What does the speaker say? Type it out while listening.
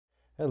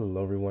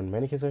Hello everyone,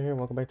 MannyQUESO here.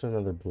 Welcome back to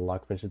another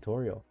Blockbench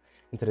tutorial.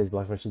 In today's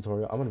Blockbench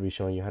tutorial, I'm going to be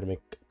showing you how to make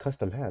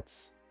custom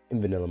hats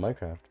in vanilla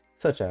Minecraft,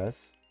 such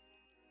as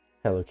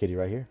Hello Kitty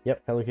right here.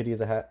 Yep, Hello Kitty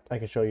is a hat. I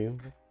can show you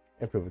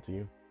and prove it to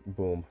you.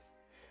 Boom.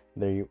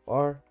 There you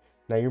are.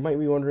 Now you might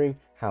be wondering,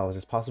 how is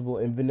this possible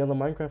in vanilla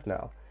Minecraft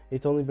now?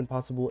 It's only been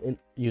possible in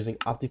using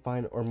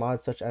Optifine or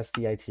mods such as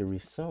CIT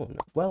Resewn.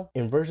 Well,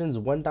 in versions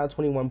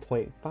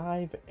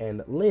 1.21.5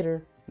 and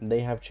later, they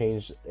have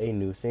changed a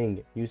new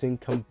thing using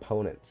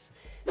components.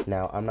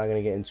 Now, I'm not going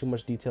to get into too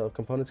much detail of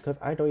components because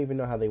I don't even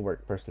know how they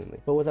work personally.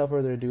 But without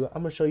further ado,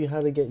 I'm going to show you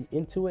how to get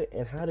into it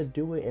and how to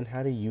do it and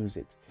how to use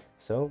it.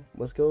 So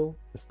let's go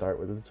and start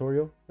with the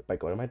tutorial by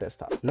going to my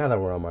desktop. Now that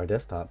we're on my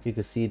desktop, you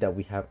can see that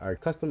we have our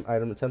custom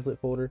item template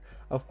folder,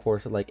 of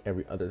course, like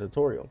every other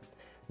tutorial.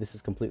 This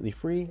is completely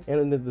free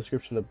and in the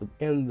description of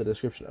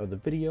the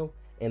video,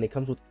 and it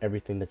comes with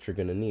everything that you're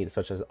going to need,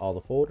 such as all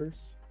the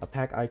folders, a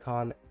pack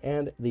icon,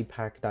 and the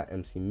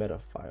pack.mc meta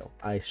file.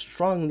 I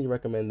strongly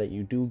recommend that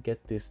you do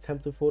get this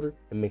template folder.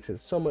 It makes it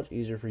so much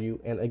easier for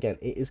you, and again,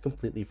 it is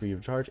completely free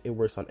of charge. It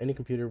works on any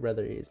computer,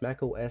 whether it is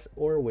Mac OS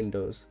or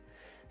Windows,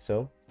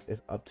 so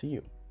it's up to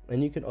you.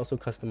 And you can also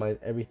customize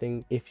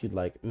everything if you'd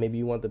like. Maybe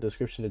you want the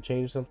description to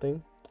change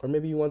something, or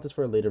maybe you want this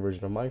for a later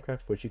version of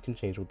Minecraft, which you can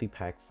change with the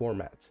pack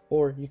formats.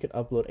 Or you can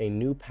upload a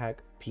new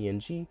pack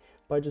PNG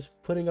by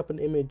just putting up an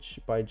image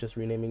by just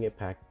renaming it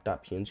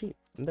pack.png.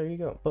 And there you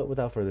go. But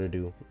without further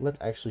ado, let's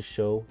actually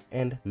show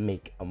and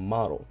make a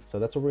model. So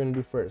that's what we're gonna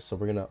do first. So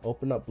we're gonna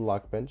open up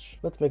Blockbench.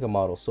 Let's make a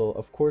model. So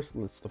of course,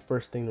 the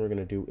first thing we're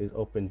gonna do is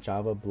open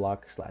Java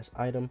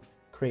block/item,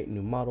 create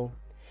new model,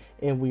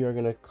 and we are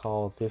gonna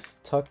call this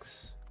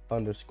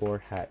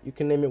tux_hat. You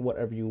can name it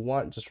whatever you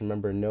want. Just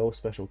remember, no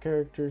special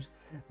characters,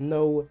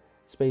 no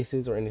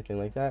spaces or anything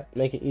like that.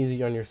 Make it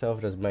easy on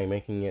yourself just by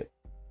making it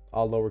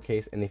all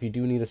lowercase, and if you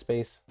do need a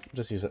space,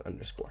 just use an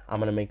underscore. I'm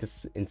gonna make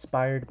this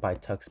inspired by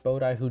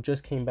tuxbowdie, who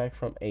just came back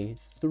from a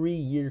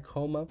 3-year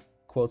coma.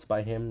 Quotes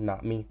by him,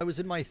 not me. I was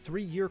in my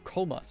 3-year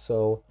coma.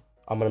 So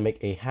I'm gonna make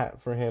a hat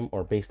for him,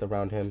 or based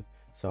around him.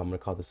 So I'm gonna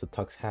call this a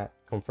tux hat,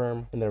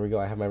 confirm, and there we go.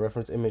 I have my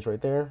reference image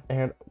right there.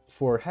 And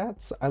for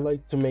hats, I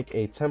like to make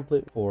a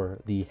template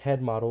for the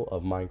head model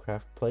of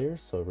Minecraft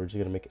players. So we're just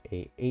gonna make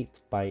a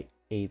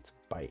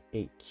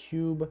 8x8x8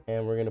 cube,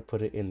 and we're gonna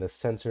put it in the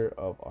center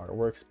of our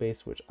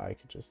workspace, which I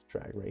could just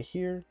drag right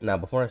here. Now,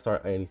 before I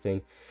start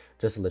anything,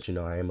 just to let you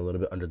know, I am a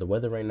little bit under the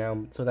weather right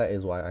now, so that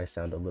is why I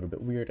sound a little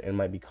bit weird and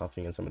might be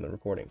coughing in some of the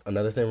recording.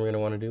 Another thing we're gonna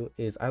want to do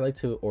is I like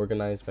to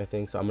organize my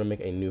things, so I'm gonna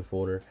make a new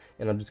folder,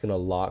 and I'm just gonna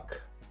lock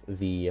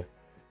the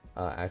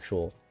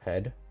actual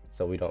head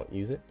so we don't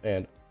use it.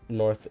 And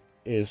north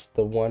is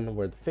the one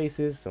where the face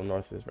is, so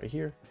north is right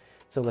here.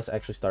 So let's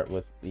actually start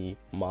with the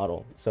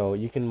model. So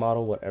you can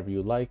model whatever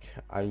you like.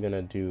 I'm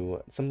gonna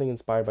do something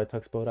inspired by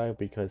tuxbowdie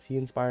because he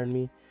inspired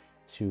me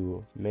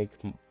to make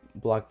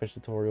Blockbench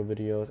tutorial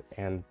videos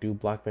and do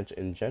Blockbench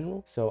in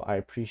general. So I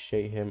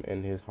appreciate him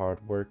and his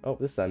hard work. Oh,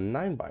 this is a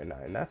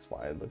 9x9. That's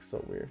why it looks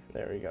so weird.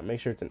 There we go. Make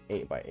sure it's an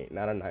 8x8,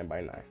 not a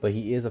 9x9. But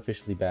he is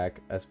officially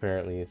back, as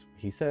apparently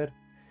he said.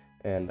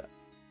 And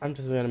I'm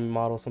just gonna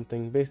model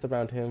something based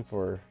around him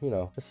for,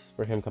 just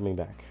for him coming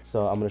back.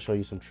 So I'm gonna show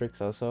you some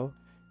tricks also.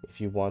 If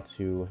you want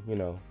to,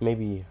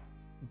 maybe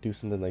do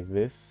something like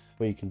this,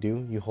 what you can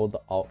do, you hold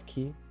the Alt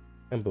key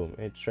and boom,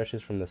 it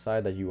stretches from the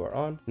side that you are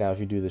on. Now, if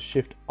you do the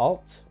Shift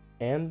Alt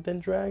and then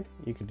drag,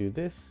 you can do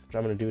this, which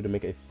I'm gonna do to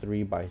make a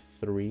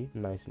 3x3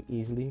 nice and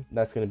easily.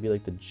 That's gonna be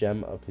like the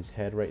gem of his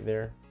head right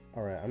there.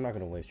 All right, I'm not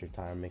gonna waste your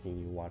time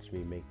making you watch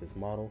me make this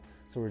model.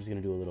 So we're just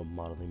gonna do a little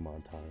modeling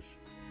montage.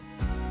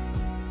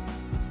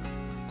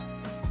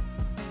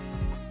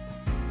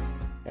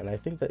 And I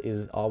think that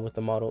is all with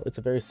the model. It's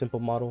a very simple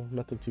model,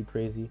 nothing too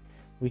crazy.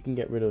 We can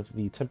get rid of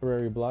the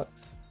temporary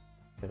blocks.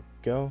 There we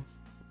go.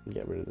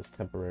 Get rid of this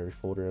temporary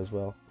folder as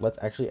well. Let's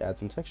actually add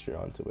some texture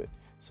onto it.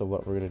 So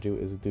what we're gonna do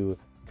is do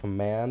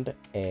Command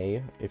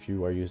A if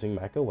you are using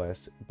Mac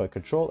OS, but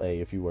Control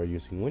A if you are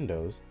using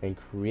Windows, and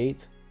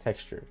create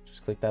texture.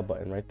 Just click that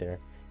button right there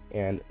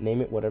and name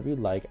it whatever you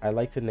like. I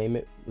like to name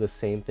it the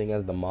same thing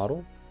as the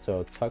model.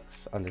 So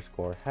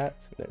tux_hat,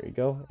 there we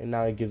go. And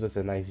now it gives us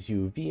a nice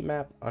UV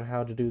map on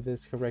how to do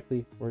this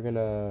correctly.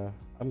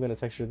 I'm gonna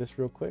texture this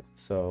real quick.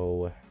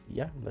 So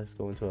yeah, let's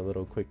go into a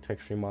little quick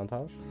texturing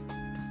montage.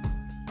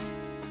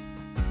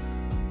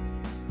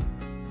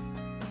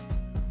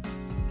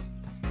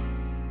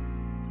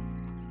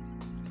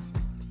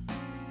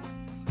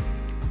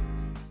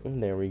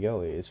 And there we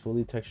go, it is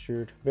fully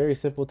textured. Very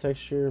simple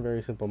texture,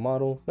 very simple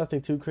model, nothing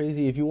too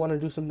crazy. If you want to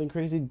do something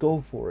crazy, go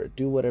for it.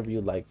 Do whatever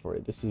you like for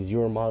it. This is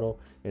your model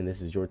and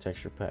this is your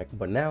texture pack.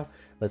 But now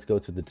let's go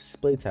to the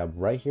display tab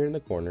right here in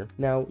the corner.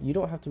 Now you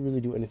don't have to really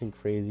do anything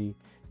crazy.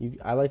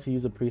 I like to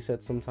use a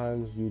preset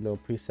sometimes,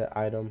 preset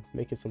item,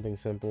 make it something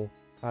simple,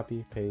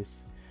 copy,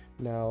 paste.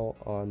 Now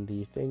on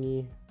the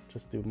thingy,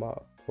 just do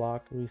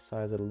block,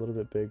 resize it a little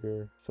bit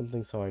bigger,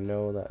 something so I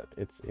know that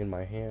it's in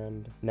my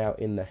hand. Now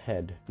in the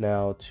head,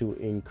 now to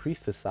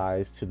increase the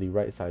size to the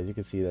right size, you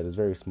can see that it's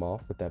very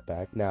small. Put that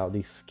back. Now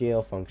the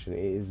scale function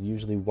is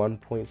usually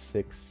 1.6,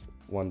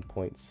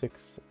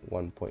 1.6,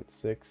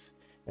 1.6.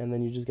 And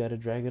then you just got to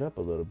drag it up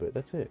a little bit.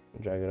 That's it.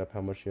 Drag it up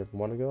how much you ever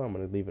want to go. I'm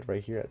going to leave it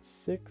right here at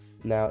 6.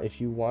 Now, if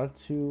you want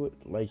to,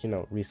 like, you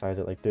know, resize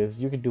it like this,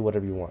 you can do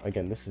whatever you want.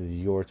 Again, this is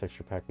your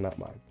texture pack, not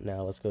mine.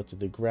 Now, let's go to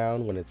the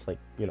ground when it's, like,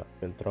 you know,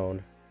 been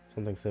thrown.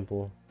 Something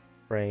simple.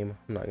 Frame.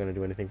 I'm not going to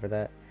do anything for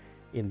that.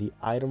 In the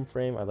item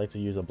frame, I like to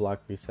use a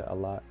block reset a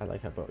lot. I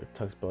like how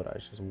tuxbowdie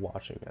is just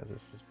watching as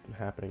this is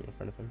happening in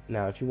front of him.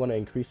 Now, if you want to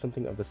increase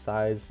something of the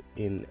size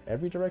in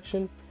every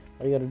direction,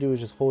 all you gotta do is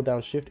just hold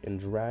down shift and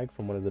drag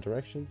from one of the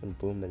directions, and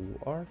boom, there you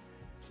are.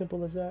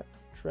 Simple as that.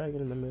 Drag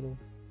it in the middle,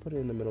 put it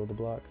in the middle of the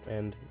block,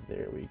 and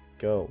there we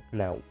go.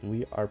 Now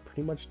we are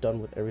pretty much done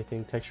with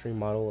everything, texturing,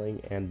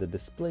 modeling, and the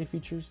display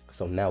features.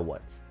 So now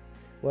what?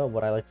 Well,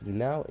 what I like to do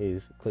now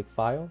is click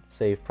File,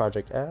 Save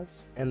Project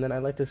As, and then I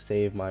like to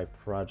save my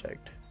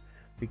project,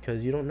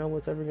 because you don't know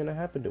what's ever gonna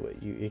happen to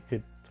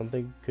it.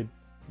 Something could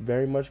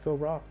very much go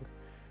wrong.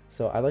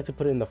 So I like to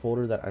put it in the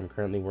folder that I'm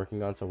currently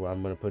working on. So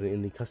I'm going to put it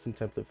in the custom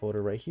template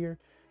folder right here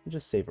and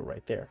just save it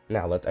right there.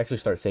 Now let's actually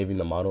start saving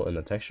the model and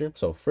the texture.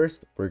 So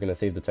first we're going to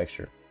save the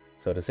texture.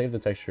 So to save the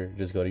texture,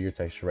 just go to your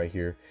texture right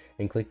here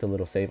and click the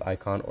little save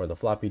icon or the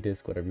floppy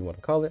disk, whatever you want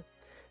to call it,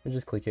 and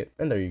just click it.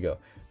 And there you go.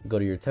 Go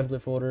to your template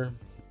folder,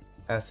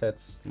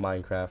 assets,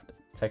 Minecraft,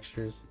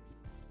 textures,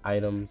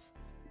 items,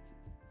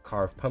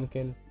 carved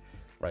pumpkin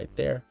right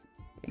there.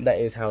 That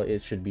is how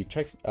it should be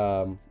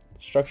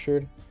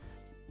structured.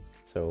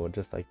 So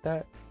just like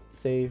that,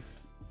 save,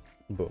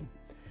 boom.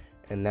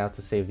 And now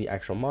to save the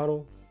actual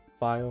model,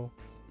 file,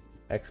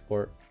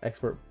 export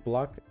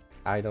block,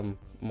 item,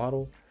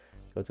 model,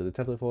 go to the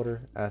template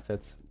folder,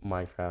 assets,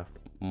 Minecraft,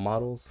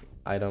 models,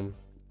 item,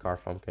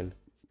 carved pumpkin,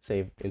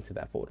 save into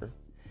that folder.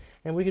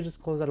 And we can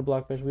just close out a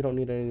Blockbench. We don't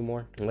need it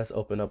anymore. And let's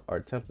open up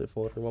our template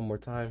folder one more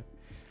time.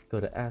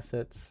 Go to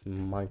assets,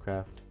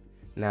 Minecraft.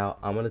 Now,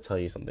 I'm going to tell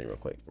you something real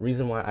quick.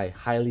 Reason why I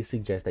highly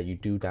suggest that you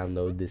do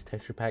download this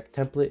texture pack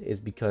template is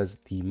because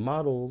the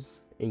models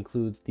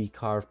includes the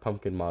carved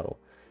pumpkin model.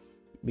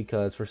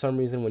 Because for some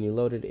reason, when you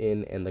load it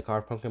in and the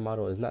carved pumpkin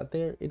model is not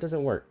there, it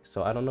doesn't work.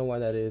 So I don't know why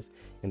that is.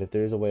 And if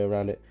there is a way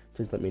around it,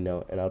 please let me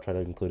know and I'll try to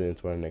include it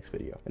into our next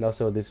video. And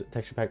also this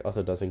texture pack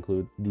also does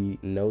include the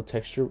no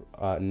texture,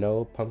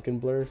 no pumpkin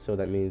blur. So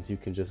that means you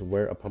can just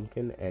wear a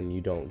pumpkin and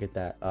you don't get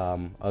that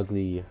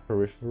ugly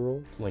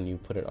peripheral when you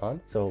put it on.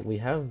 So we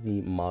have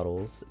the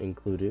models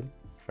included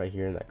right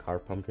here in that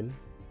carved pumpkin.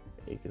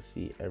 You can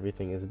see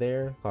everything is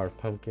there. Carved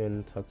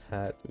pumpkin, tux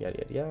hat, yada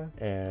yada yada.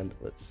 And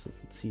let's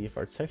see if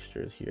our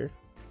texture is here.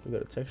 We go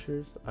to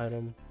textures,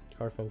 item,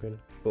 carved pumpkin,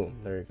 boom,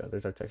 there you go.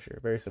 There's our texture.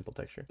 Very simple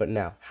texture. But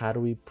now, how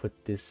do we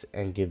put this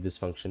and give this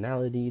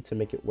functionality to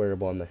make it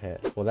wearable on the head?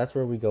 Well, that's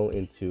where we go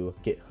into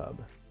GitHub.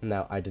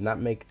 Now, I did not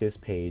make this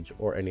page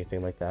or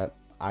anything like that.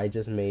 I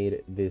just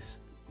made this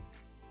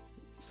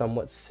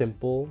somewhat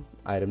simple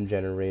item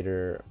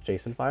generator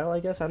JSON file, I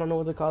guess. I don't know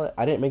what to call it.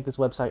 I didn't make this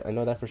website, I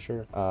know that for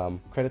sure.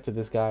 Credit to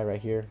this guy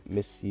right here,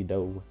 Missy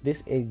Doe.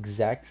 This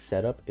exact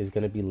setup is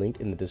going to be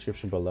linked in the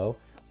description below.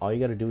 All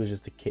you got to do is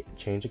just to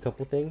change a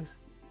couple things.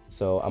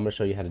 So I'm going to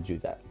show you how to do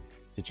that.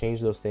 To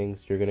change those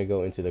things, you're going to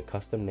go into the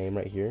custom name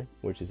right here,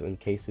 which is in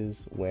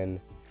cases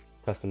when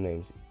custom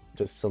names.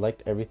 Just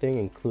select everything,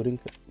 including,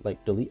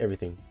 like, delete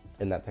everything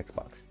in that text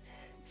box.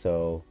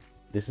 So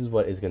this is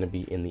what is going to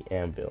be in the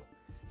anvil.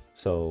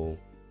 So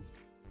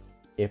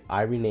if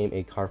I rename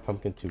a carved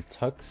pumpkin to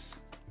tux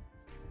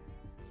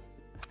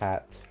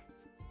hat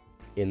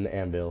in the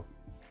anvil,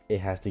 it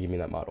has to give me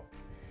that model.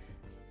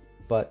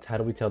 But how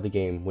do we tell the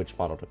game which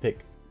model to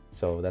pick?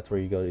 So that's where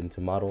you go into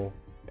model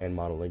and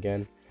model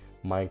again,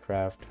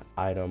 Minecraft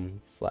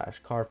item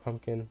 / carved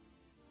pumpkin,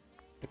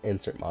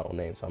 insert model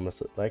name. So I'm gonna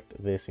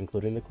select this,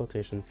 including the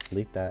quotations,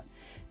 delete that,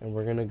 and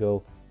we're gonna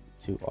go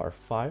to our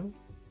file,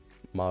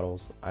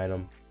 models,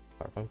 item,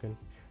 carved pumpkin,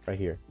 right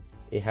here.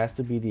 It has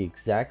to be the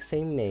exact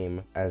same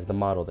name as the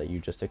model that you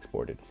just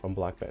exported from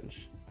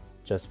Blockbench,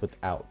 just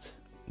without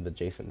the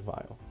JSON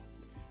file.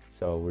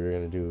 So we're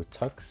gonna do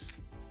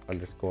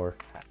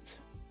tux_hat,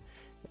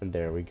 and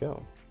there we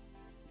go.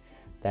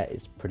 That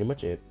is pretty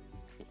much it.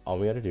 All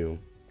we gotta do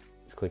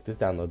is click this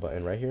download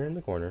button right here in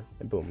the corner,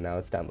 and boom, now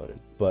it's downloaded.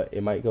 But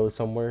it might go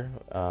somewhere,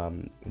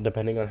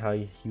 depending on how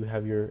you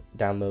have your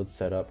downloads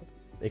set up.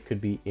 It could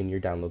be in your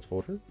downloads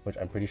folder, which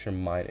I'm pretty sure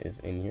mine is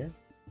in here.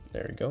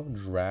 There we go,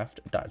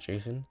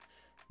 draft.json.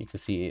 You can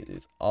see it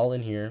is all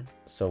in here.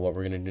 So what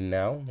we're gonna do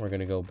now, we're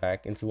gonna go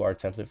back into our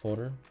template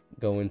folder,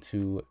 go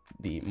into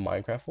the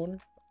Minecraft folder,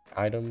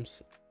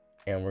 items,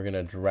 and we're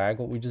gonna drag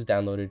what we just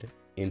downloaded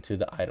into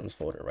the items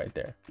folder right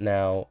there.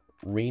 Now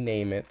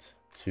rename it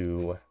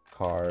to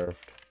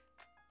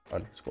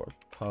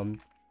carved_pumpkin.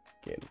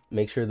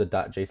 Make sure the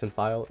 .json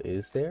file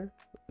is there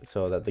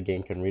so that the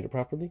game can read it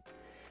properly.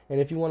 And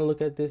if you want to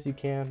look at this, you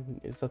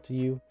can. It's up to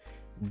you.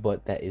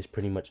 but that is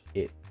pretty much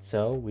it.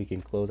 So we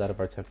can close out of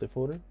our template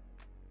folder,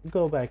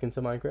 go back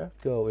into Minecraft,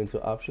 go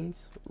into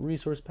options,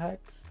 resource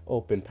packs,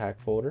 open pack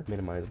folder,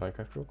 minimize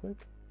Minecraft real quick,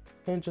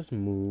 and just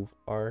move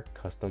our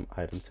custom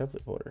item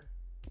template folder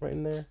right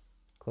in there.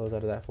 Close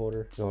out of that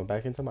folder, going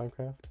back into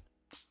Minecraft,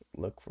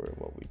 look for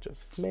what we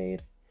just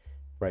made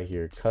right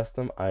here,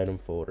 custom item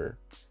folder.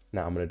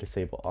 Now I'm going to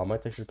disable all my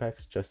texture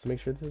packs just to make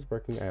sure this is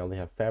working. I only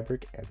have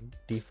fabric and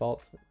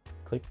default.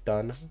 Click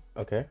done.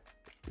 Okay,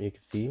 you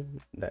can see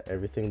that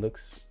everything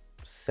looks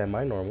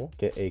semi-normal.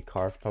 Get a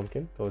carved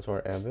pumpkin, go to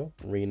our anvil,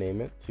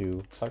 rename it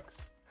to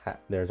tux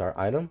hat. There's our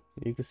item.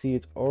 You can see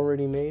it's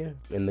already made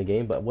in the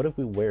game, but what if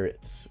we wear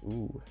it?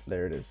 Ooh,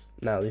 there it is.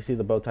 Now you see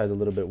the bow tie is a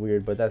little bit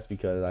weird, but that's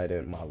because I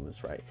didn't model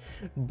this right,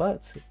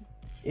 but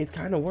it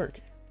kind of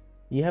worked.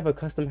 You have a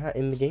custom hat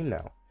in the game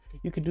now.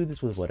 You could do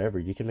this with whatever.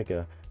 You can make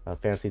a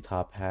fancy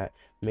top hat,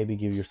 maybe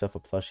give yourself a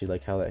plushie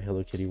like how that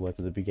Hello Kitty was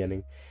at the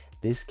beginning.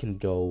 This can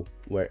go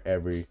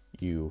wherever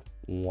you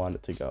want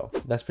it to go.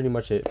 That's pretty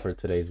much it for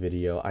today's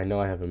video. I know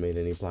I haven't made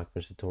any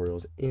Blockbench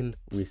tutorials in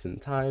recent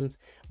times,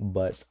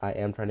 but I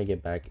am trying to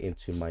get back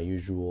into my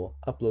usual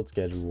upload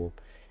schedule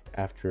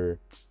after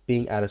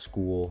being out of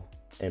school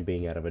and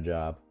being out of a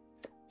job.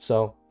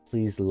 So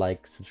please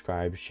like,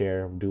 subscribe,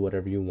 share, do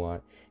whatever you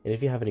want. And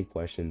if you have any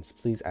questions,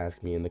 please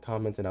ask me in the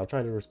comments and I'll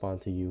try to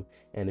respond to you.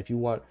 And if you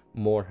want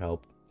more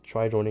help,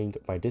 try joining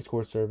my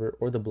Discord server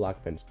or the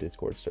Blockbench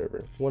Discord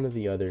server. One or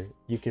the other,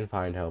 you can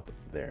find help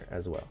there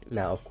as well.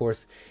 Now, of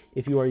course,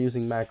 if you are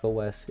using Mac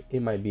OS,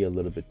 it might be a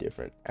little bit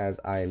different, as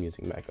I am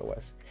using Mac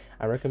OS.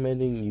 I'm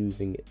recommending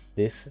using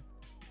this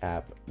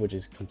app, which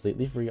is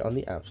completely free on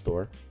the App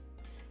Store.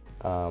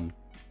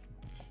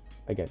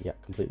 Again, yeah,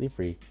 completely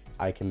free.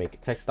 I can make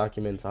text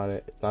documents on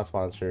it. It's not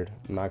sponsored.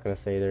 I'm not going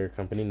to say their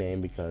company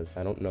name because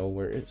I don't know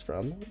where it's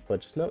from,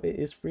 but just know it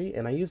is free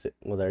and I use it.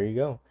 Well, there you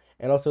go.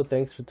 And also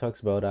thanks to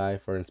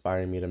tuxbowdie for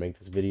inspiring me to make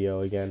this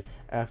video again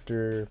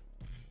after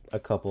a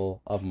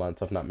couple of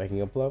months of not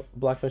making a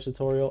Blockbench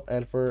tutorial,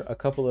 and for a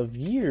couple of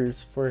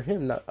years for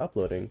him not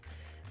uploading,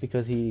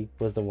 because he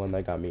was the one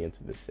that got me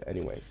into this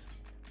anyways.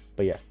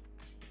 But yeah,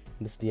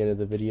 this is the end of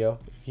the video.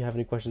 If you have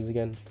any questions,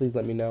 again, please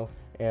let me know,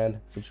 and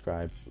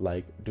subscribe,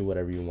 like, do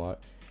whatever you want.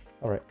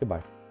 All right,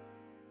 goodbye.